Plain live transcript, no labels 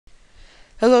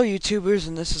Hello YouTubers,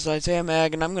 and this is Isaiah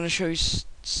Mag, and I'm going to show you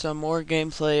some more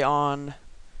gameplay on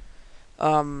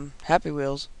Happy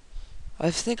Wheels.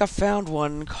 I think I found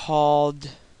one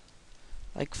called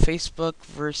like Facebook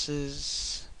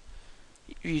versus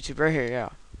YouTube right here, yeah.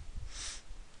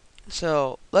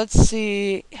 So let's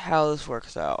see how this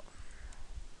works out.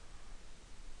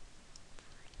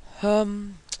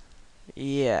 Um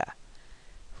yeah.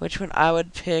 Which one I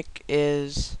would pick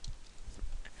is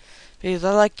because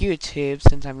I like YouTube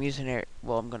since I'm using it,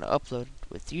 well, I'm going to upload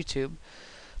with YouTube.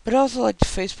 But I also like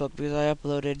Facebook because I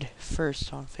uploaded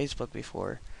first on Facebook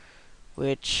before,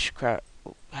 which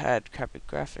had crappy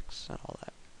graphics and all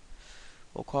that.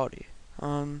 Low quality.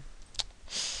 I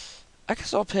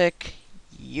guess I'll pick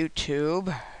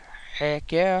YouTube.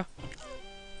 Heck yeah.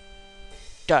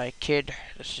 Die, kid.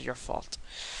 This is your fault.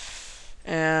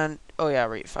 And, oh yeah,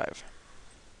 rate 5.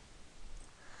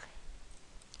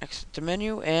 Exit the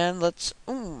menu, and let's,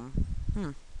 ooh.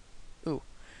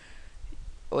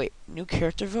 Wait, new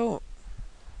character vote.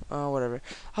 Oh, whatever.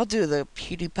 I'll do the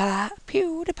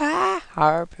PewDiePie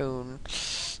Harpoon.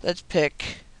 Let's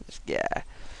pick, yeah,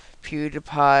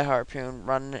 PewDiePie Harpoon,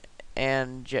 run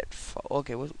and jet fall.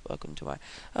 Okay, welcome to my.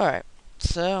 Alright,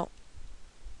 so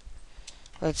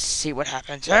let's see what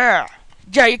happens. Yeah,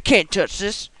 you can't touch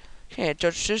this. Can't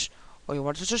touch this. Oh, you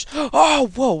want to touch this? Oh,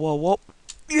 whoa.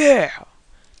 Yeah,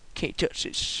 can't touch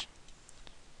this.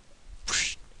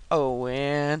 Oh,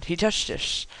 and he touched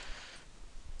this.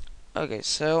 Okay,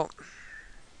 so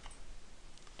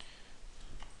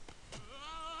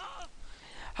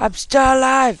I'm still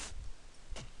alive.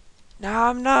 No,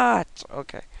 I'm not.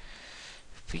 Okay,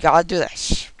 we gotta do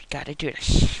this. We gotta do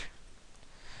this.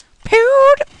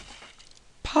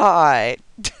 PewDiePie.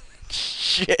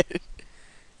 Shit.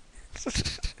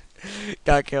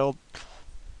 Got killed.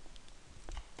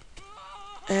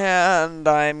 And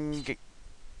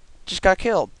just got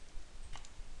killed.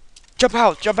 Jump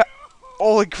out! Jump out!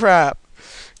 Holy crap!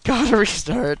 Gotta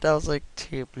restart. That was like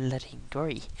too bloody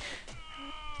gory.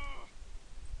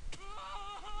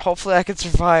 Hopefully I can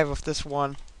survive with this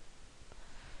one.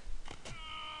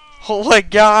 Oh my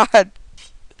god!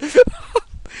 Can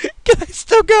I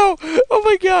still go? Oh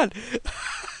my god!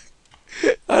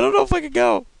 I don't know if I can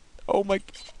go. Oh my...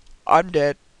 I'm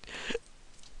dead.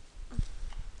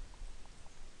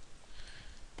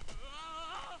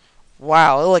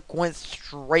 Wow, it like went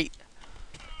straight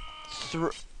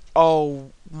through.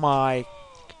 Oh my.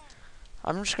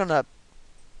 I'm just gonna.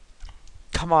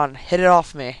 Come on, hit it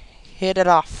off me. Hit it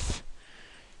off.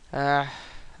 Uh,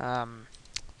 um.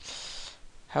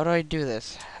 How do I do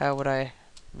this? How would I.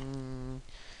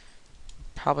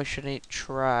 Probably shouldn't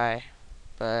try,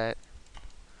 but.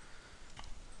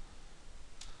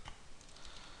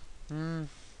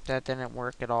 That didn't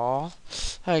work at all.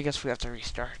 I guess we have to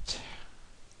restart.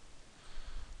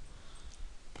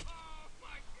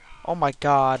 Oh my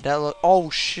god, that look.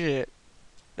 Oh shit.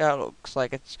 That looks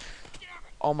like it's.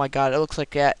 Oh my god, it looks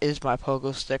like that is my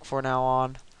pogo stick for now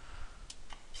on.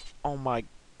 Oh my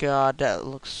god, that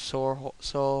looks so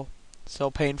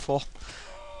painful.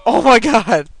 Oh my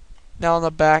god! Now on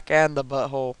the back and the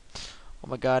butthole. Oh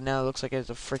my god, now it looks like it's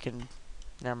a freaking.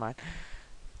 Never mind.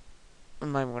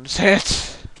 I'm not even gonna say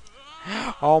it.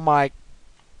 Oh my.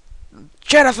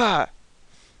 Jennifer!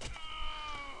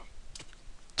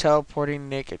 Teleporting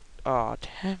naked. Oh,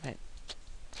 damn it.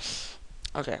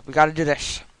 Okay, we gotta do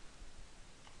this.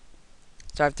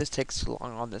 Sorry if this takes too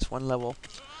long on this one level.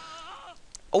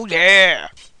 Oh yeah!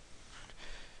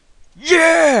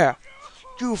 Yeah!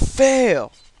 You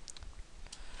fail!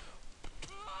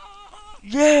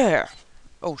 Yeah!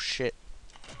 Oh shit.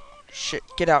 Shit,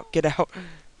 get out, get out.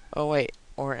 Oh wait,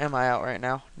 or am I out right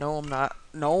now? No, I'm not.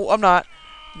 No, I'm not.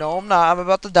 No, I'm not. I'm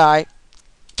about to die.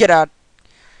 Get out.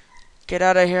 Get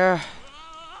out of here.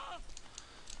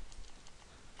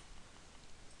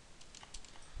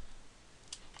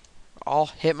 I'll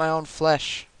hit my own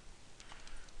flesh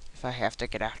if I have to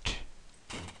get out.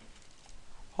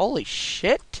 Holy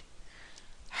shit.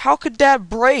 How could that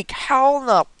break? How in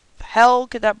the hell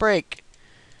could that break?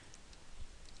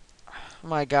 Oh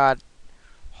my god.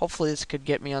 Hopefully this could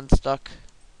get me unstuck.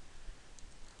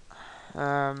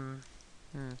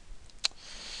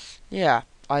 Yeah,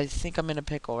 I think I'm in a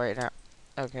pickle right now.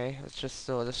 Okay, let's just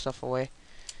throw this stuff away.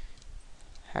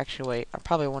 Actually, wait, I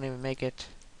probably won't even make it.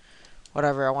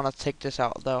 Whatever, I want to take this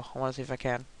out, though. I want to see if I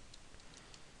can.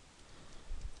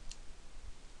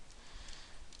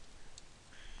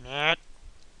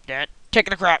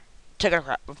 Taking a crap. Taking a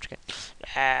crap. I'm just kidding.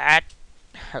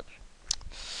 Okay.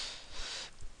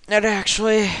 I'd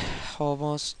actually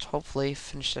almost, hopefully,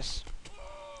 finish this.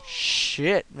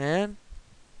 Shit, man.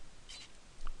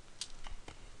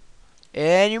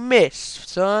 And you miss,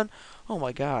 son. Oh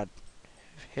my god.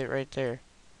 Hit right there.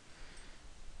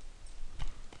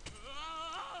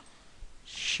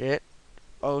 Shit.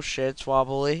 Oh shit, it's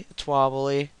wobbly. It's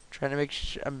wobbly. Trying to make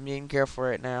I'm being careful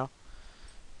right now.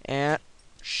 And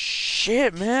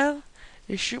shit, man.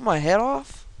 They shoot my head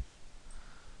off?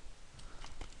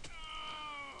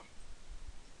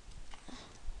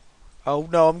 Oh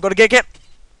no, I'm gonna get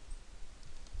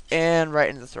and right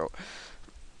in the throat.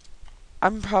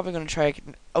 I'm probably gonna try.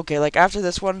 Okay, like after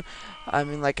this one, I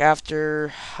mean, like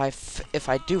after if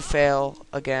I do fail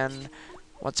again,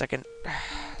 1 second,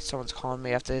 someone's calling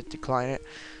me. I have to decline it.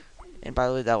 And by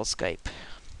the way, that was Skype.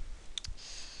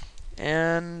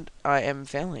 And I am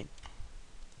failing.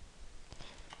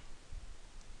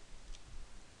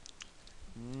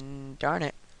 Darn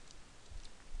it.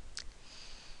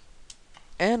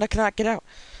 And I cannot get out.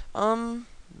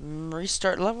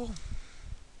 Restart level.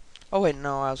 Oh wait,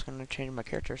 no, I was gonna change my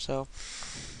character. So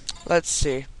let's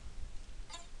see.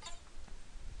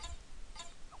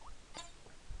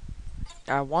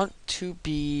 I want to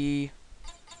be.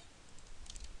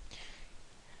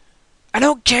 I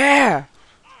don't care.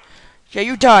 Yeah,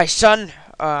 you die, son.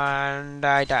 And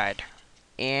I died.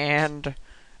 And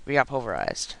we got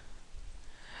pulverized.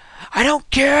 I don't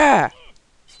care.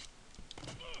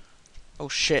 Oh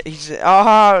shit, he's.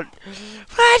 Oh,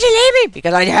 why'd you leave me?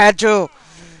 Because I had to.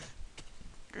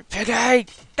 Piggy.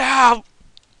 No.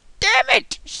 Damn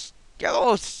it.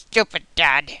 You stupid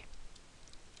dad.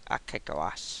 I kick your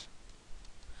ass.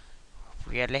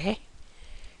 Really?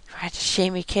 You had to see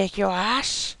me kick your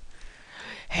ass?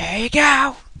 Here you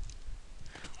go.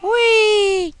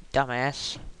 Whee!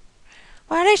 Dumbass.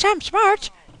 Well, at least I'm smart.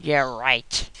 You're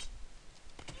right.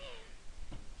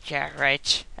 Yeah,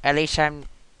 right. At least I'm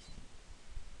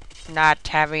not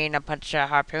having a bunch of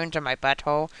harpoons in my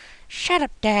butthole. Shut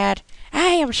up, Dad.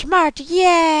 I am smart.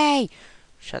 Yay!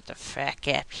 Shut the fuck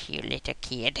up, you little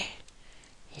kid.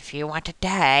 If you want to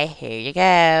die, here you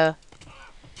go.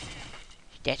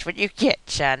 That's what you get,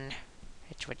 son.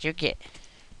 That's what you get.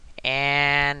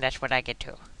 And that's what I get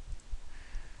too.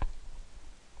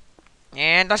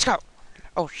 And let's go.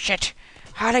 Oh, shit.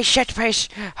 Holy shit, face.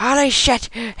 Holy shit.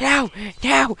 No,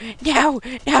 no, no,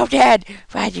 no, Dad.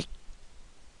 Why did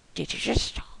you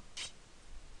just...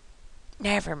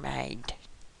 Never mind.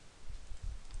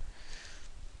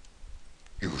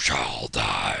 You shall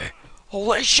die.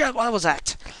 Holy shit, what was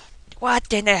that?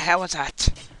 What in the hell was that?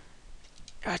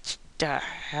 What the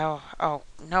hell? Oh,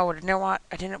 no, you know what?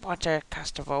 I didn't want to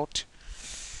cast a vote.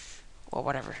 Well,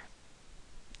 whatever.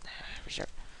 Reserve.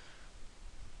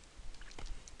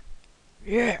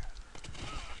 Yeah.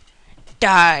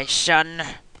 Die, son.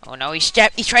 Oh no, he's trying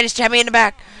to stab me in the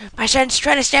back. My son's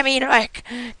trying to stab me in the back.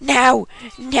 No,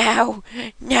 no,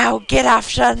 no, get off,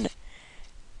 son.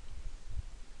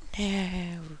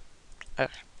 No.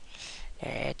 Okay,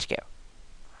 let's go.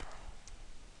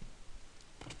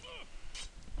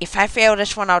 If I fail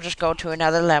this one, I'll just go to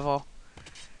another level.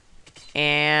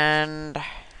 And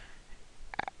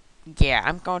yeah,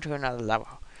 I'm going to another level.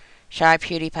 Sorry,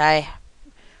 PewDiePie.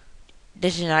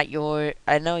 This is not your...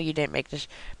 I know you didn't make this,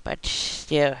 but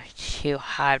still, it's too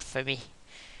hard for me.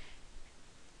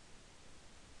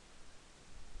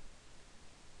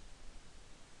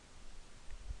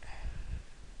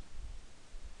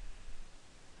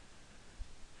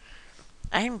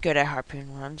 I'm good at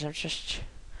harpoon runs. I'm just...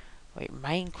 Wait,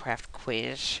 Minecraft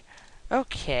quiz.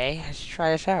 Okay, let's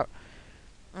try this out.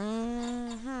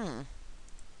 Well,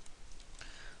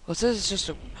 this is just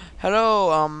a...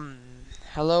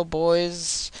 Hello,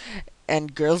 boys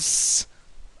and girls.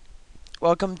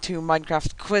 Welcome to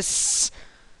Minecraft quiz.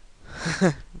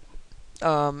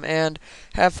 And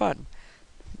have fun.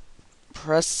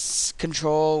 Press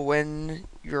control when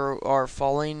you are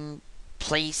falling.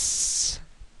 Place.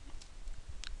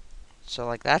 So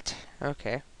like that?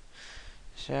 Okay.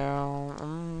 So,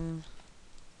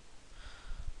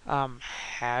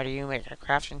 how do you make a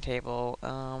crafting table?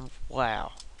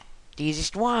 Well, the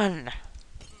easiest one.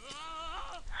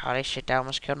 Holy shit, I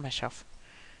almost killed myself.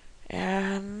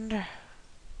 And,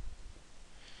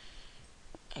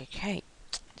 okay.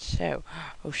 So,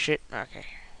 oh shit, okay.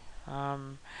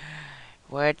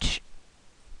 What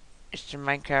is the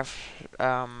Minecraft,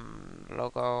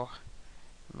 logo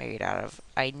made out of?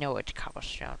 I know it's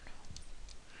cobblestone.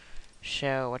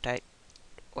 So,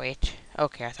 wait.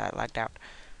 Okay, I thought it lagged out.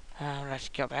 Let's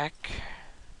go back.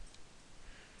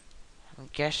 I'm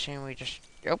guessing we just...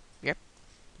 Oh, yep.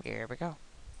 Here we go.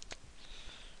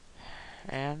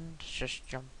 And just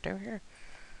jump over here.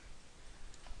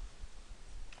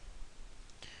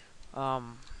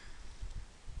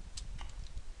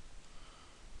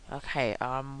 Okay,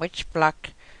 which block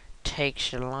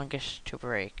takes the longest to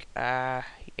break? Yeah,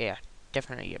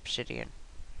 definitely obsidian.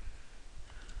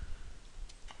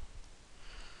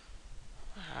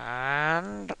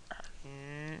 And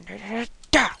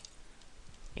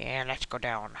yeah, let's go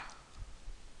down.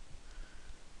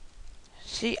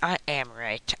 See, I am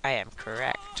right. I am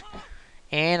correct.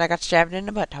 And I got stabbed in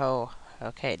the butthole.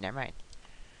 Okay, never mind.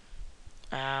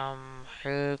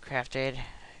 Who crafted?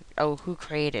 Oh, who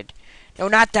created? No,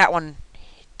 not that one.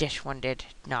 This one did.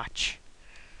 Notch.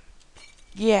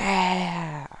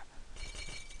 Yeah.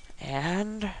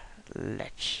 And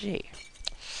let's see.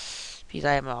 Because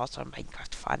I am also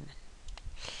Minecraft fun.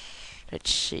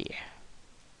 Let's see.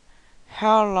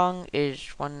 How long is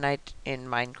one night in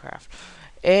Minecraft?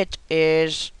 It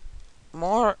is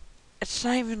more. It's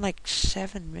not even like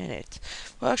 7 minutes.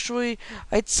 Well, actually,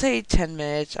 I'd say 10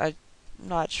 minutes. I'm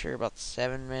not sure about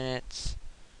 7 minutes.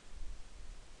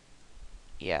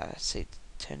 Yeah, I'd say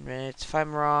 10 minutes. If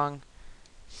I'm wrong,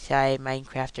 sorry,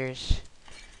 Minecrafters.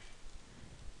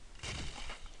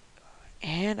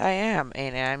 And I am,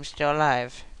 and I'm still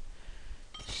alive.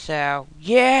 So,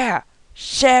 yeah!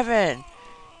 7!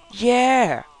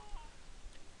 Yeah!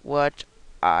 What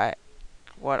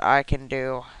I can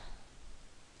do.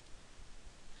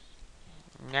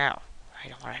 No, I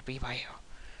don't want to be by you.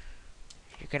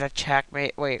 You're gonna attack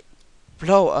me. Wait,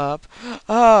 blow up?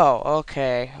 Oh,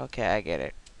 okay, okay, I get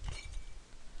it.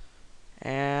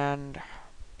 And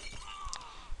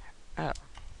oh,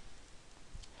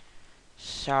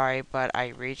 sorry, but I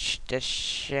reached the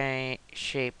shape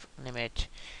limit.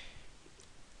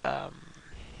 Um,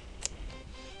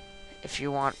 if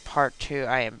you want part 2,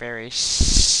 I am very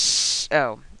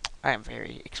I am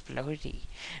very explodey.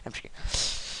 I'm just kidding.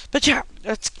 But yeah,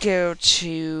 let's go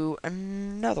to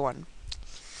another one.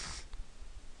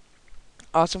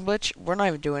 Awesome glitch. We're not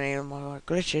even doing any more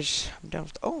glitches. I'm done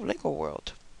with. Oh, Lego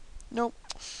World. Nope.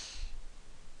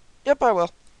 Yep, I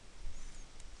will.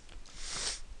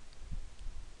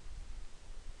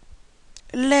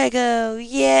 Lego,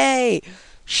 yay!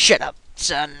 Shut up,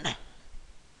 son.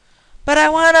 But I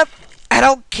wanna. I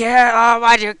don't care. Oh,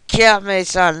 why'd you kill me,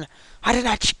 son? I did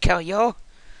not kill you.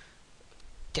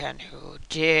 Then who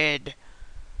did?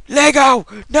 Lego!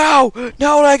 No!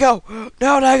 No, Lego!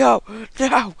 No, Lego!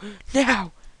 No!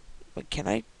 No! But can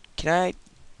I? Can I?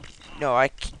 No, I.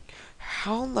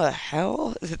 How in the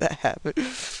hell did that happen?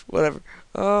 Whatever.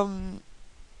 Oh,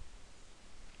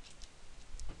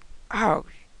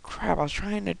 crap! I was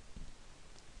trying to.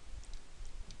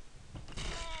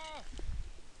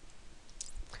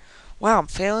 Wow, I'm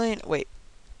failing. Wait,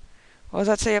 what does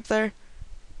that say up there?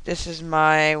 This is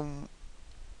my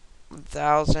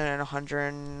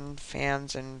 1,100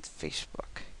 fans in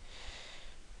Facebook.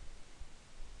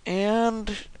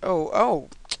 And oh,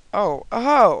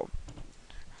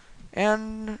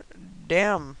 and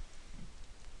damn,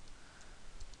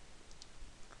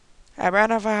 I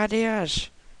ran out of ideas.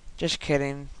 Just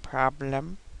kidding.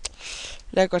 Problem.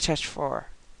 Lego test 4.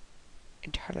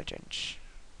 Intelligence.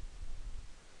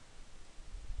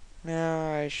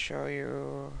 Now I show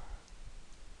you.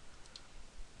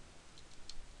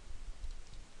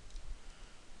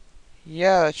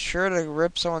 Yeah, it's sure to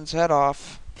rip someone's head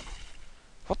off.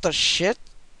 What the shit?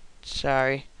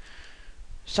 Sorry.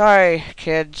 Sorry,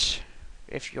 kids,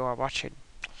 if you are watching.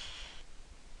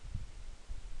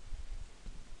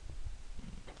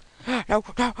 No,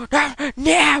 no, no,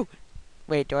 no!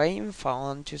 Wait, do I even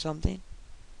fall into something?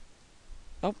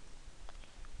 Oh,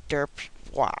 derp.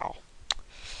 Wow.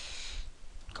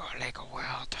 Go Lego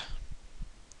World.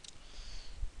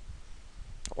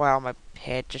 Wow, my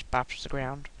head just bops to the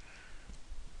ground.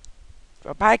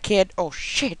 Oh, bye, kid. Oh,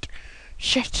 shit.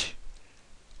 Shit.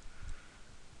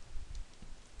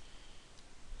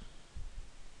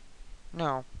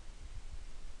 No.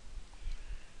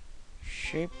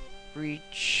 Shape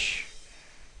reach.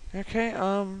 Okay,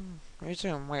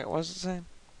 resume. Wait, what was it saying?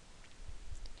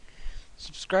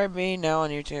 Subscribe me now on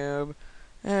YouTube.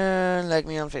 And like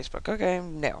me on Facebook. Okay,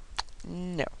 no.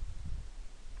 No.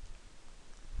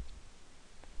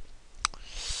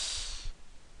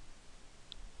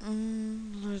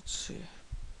 Let's see.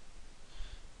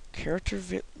 Character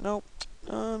nope.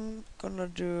 I'm gonna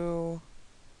do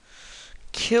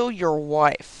kill your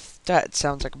wife. That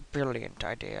sounds like a brilliant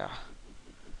idea.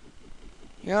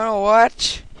 You know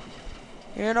what?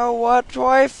 You know what,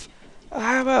 wife?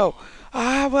 I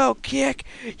will kick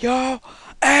your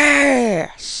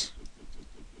ass.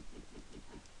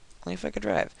 Only if I could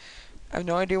drive. I have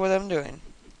no idea what I'm doing.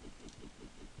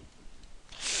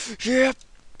 Yeah,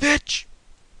 bitch.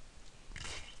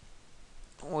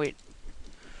 Wait.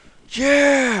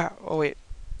 Yeah. Oh wait.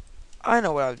 I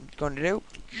know what I'm going to do.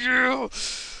 Yeah.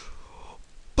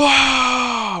 Bah!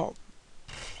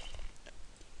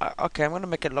 Okay, I'm gonna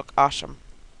make it look awesome.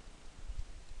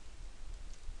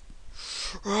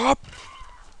 Up!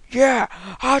 Yeah!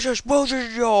 I just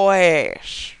molded your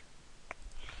ass!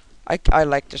 I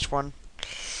like this one.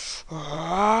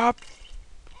 Up!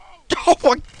 Oh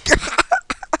my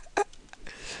god!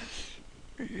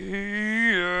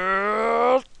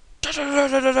 Yeah!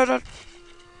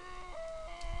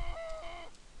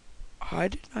 I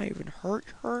did not even hurt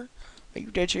her. Are you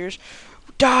dead serious?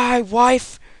 Die,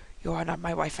 wife! You are not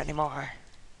my wife anymore.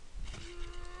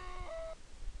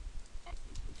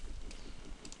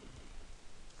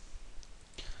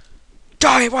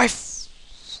 Die, wife!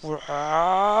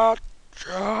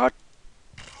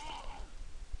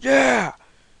 Yeah!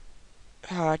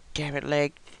 Ah, damn it,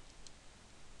 leg.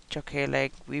 It's okay,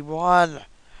 leg. We won!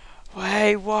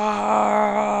 We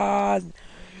won!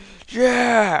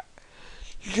 Yeah!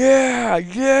 Yeah!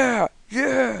 Yeah!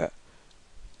 Yeah!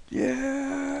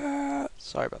 Yeah!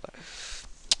 Sorry about that.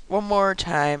 One more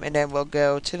time, and then we'll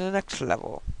go to the next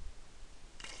level.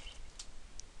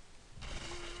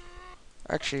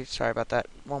 Actually, sorry about that.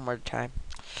 One more time.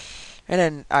 And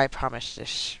then I promise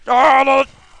this. Oh, no!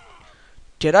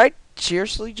 Did I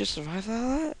seriously just survive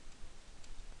that?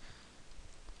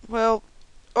 Well,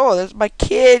 oh, there's my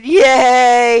kid.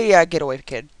 Yay! Yeah, get away,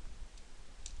 kid.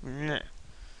 Nah.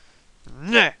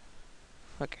 Nah.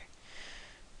 Okay.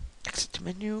 Exit the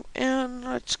menu, and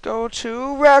let's go to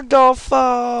Ragdoll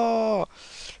Fall.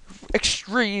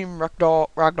 Extreme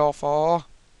Ragdoll Fall.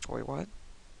 Wait, what?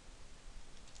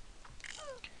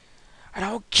 I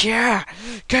don't care.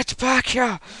 Get back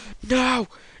here. No.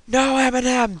 No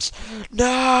M&Ms.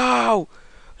 No.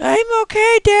 I'm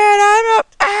okay, Dad. I'm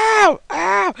up. Ow.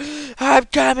 Ow. I'm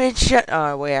coming. Shit.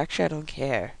 Oh, wait. Actually, I don't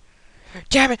care.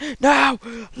 Damn it. No.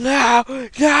 No.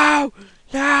 No.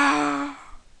 No.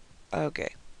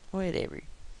 Okay. Whatever.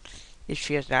 It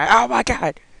feels nice. Oh, my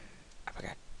God. Oh, my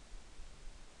God.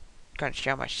 Gonna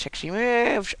show my sexy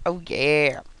moves. Oh,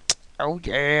 yeah. Oh,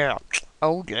 yeah.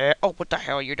 Oh, yeah. Oh, what the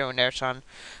hell are you doing there, son?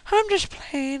 I'm just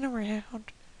playing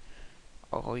around.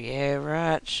 Oh, yeah,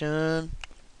 right, son.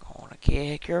 Gonna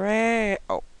kick your ass.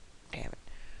 Oh, damn it.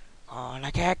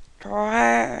 Gonna kick your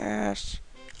ass.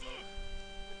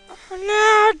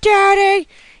 No, Daddy!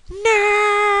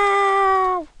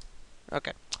 No!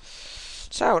 Okay.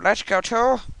 So, let's go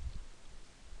to...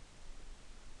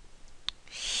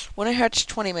 When it hits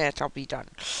 20 minutes, I'll be done.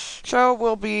 So,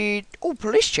 we'll be... Oh,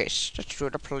 police chase. Let's do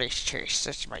the police chase.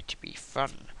 This might be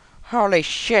fun. Holy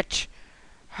shit.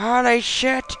 Holy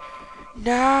shit.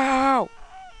 No!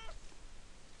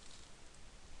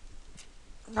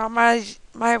 Not my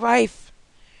wife.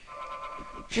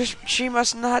 She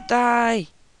must not die.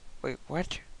 Wait,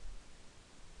 what?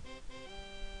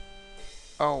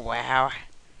 Oh, wow.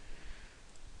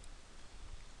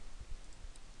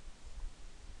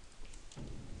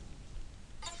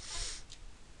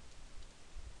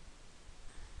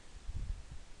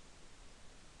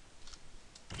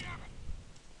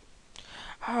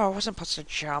 Oh, I wasn't supposed to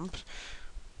jump.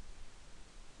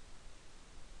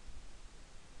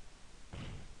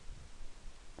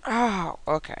 Oh,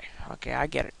 okay. Okay, I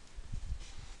get it.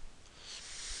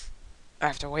 I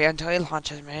have to wait until he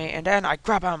launches me, and then I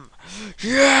grab him.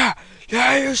 Yeah!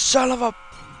 Yeah, you son of a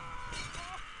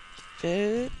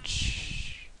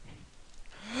bitch.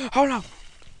 Oh, no.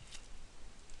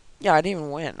 Yeah, I didn't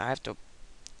even win. I have to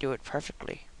do it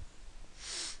perfectly.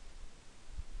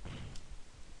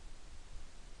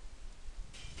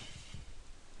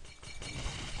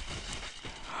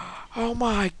 Oh,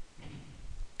 my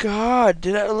God.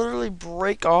 Did that literally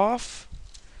break off?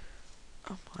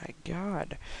 Oh, my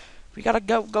God. We gotta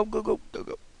go, go, go, go, go,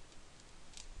 go.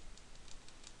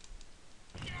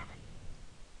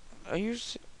 Are you...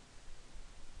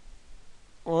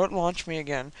 Will it launch me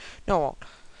again? No, it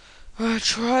won't.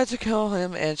 Try to kill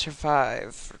him and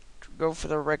survive. Go for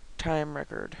the time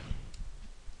record.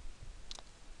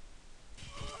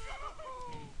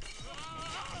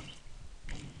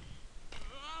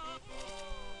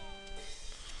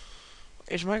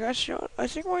 Is my guy still... I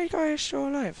think my guy is still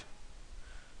alive.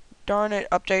 Darn it,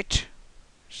 update.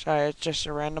 Sorry, it's just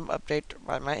a random update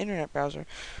by my internet browser.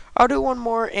 I'll do one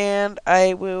more and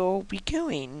I will be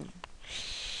going.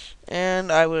 And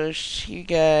I will see you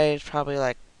guys probably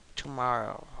like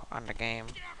tomorrow on the game.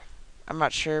 I'm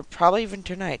not sure. Probably even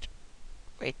tonight.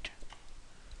 Wait.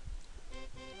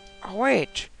 Oh,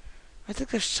 wait. I think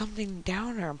there's something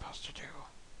down there I'm supposed to do.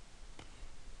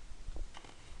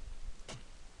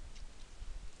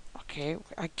 Okay,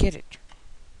 I get it.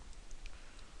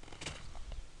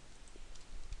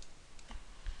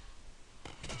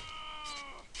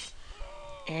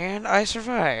 And I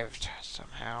survived,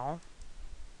 somehow.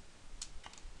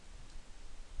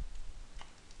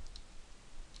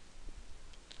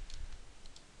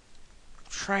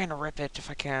 trying to rip it if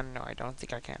I can. No, I don't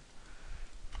think I can.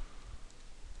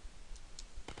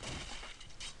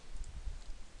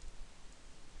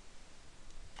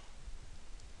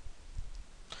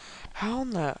 How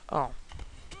in the... Oh.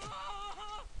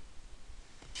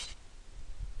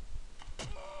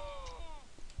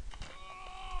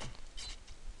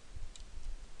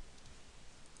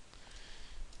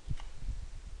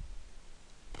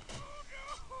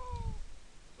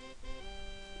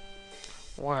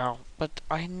 Wow. But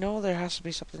I know there has to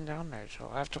be something down there,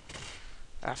 so I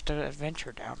have to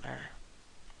adventure down there.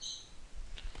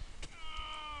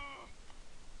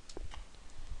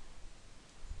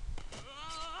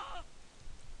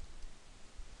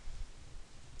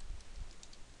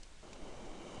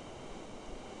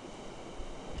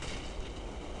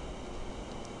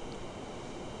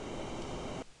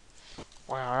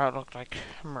 Wow, that looked like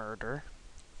murder.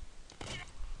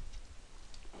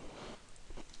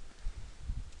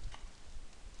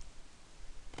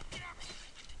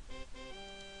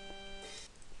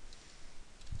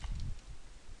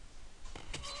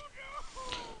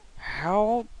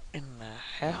 How in the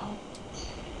hell?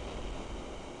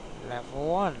 Level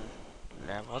 1,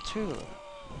 Level 2,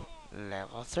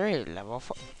 Level 3, Level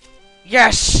 4.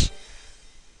 Yes!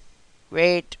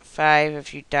 Rate 5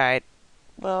 if you died.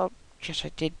 Well, yes,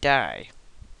 I did die.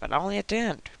 But only at the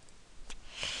end.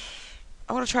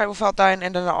 I'm gonna try it without dying,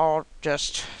 and then I'll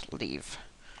just leave.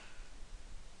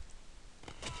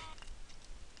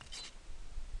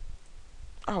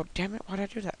 Oh, damn it, why'd I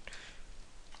do that?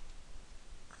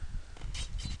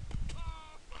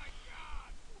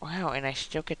 Wow, and I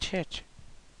still get hit.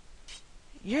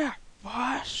 Yeah,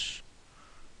 boss.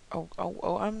 Oh,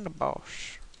 I'm the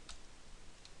boss.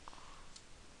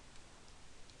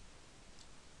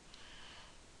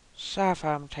 Sorry if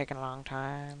I'm taking a long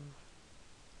time.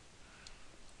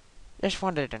 Just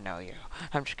wanted to know you.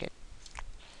 I'm just kidding.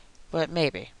 But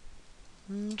maybe.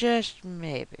 Just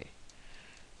maybe.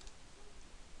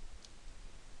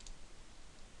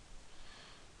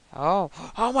 Oh,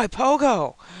 my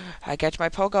Pogo! I get my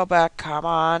Pogo back. Come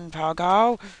on,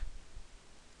 Pogo.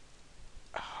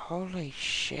 Holy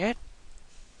shit.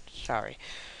 Sorry.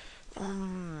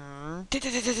 Oh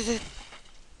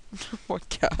my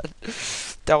god.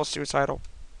 That was suicidal.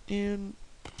 And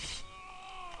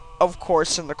of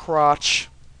course in the crotch.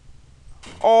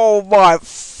 Oh my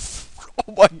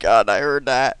oh my god, I heard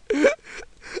that.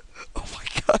 Oh my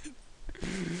god.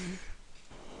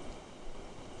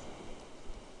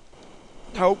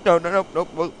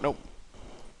 Nope.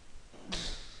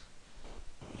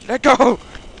 Let go!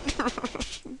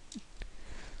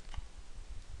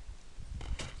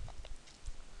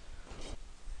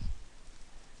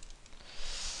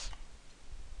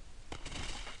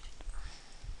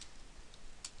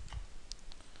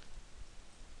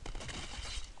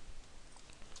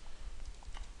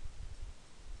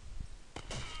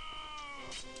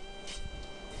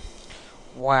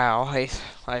 Wow,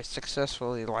 I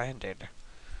successfully landed.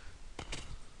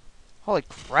 Holy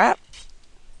crap!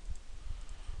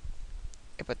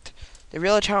 Yeah, but the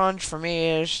real challenge for me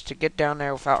is to get down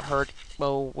there without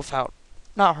without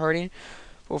not hurting,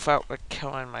 but without like,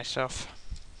 killing myself.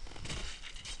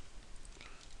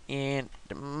 And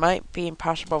it might be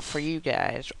impossible for you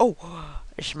guys. Oh,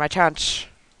 this is my chance.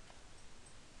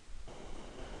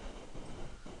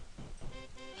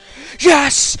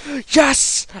 Yes!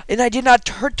 Yes! And I did not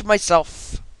hurt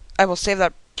myself. I will save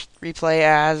that replay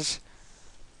as...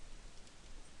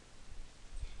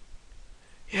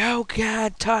 You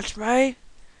can't touch me.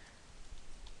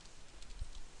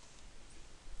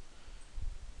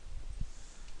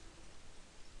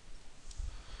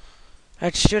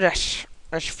 Let's do this.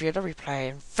 Let's view the replay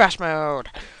in fast mode.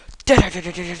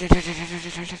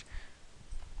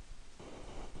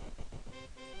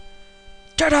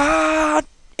 Ta-da!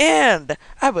 And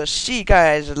I will see you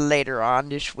guys later on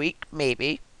this week,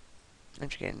 maybe. I'm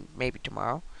just kidding, maybe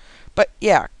tomorrow. But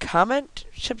yeah, comment,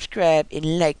 subscribe,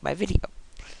 and like my video.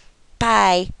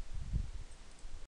 Bye!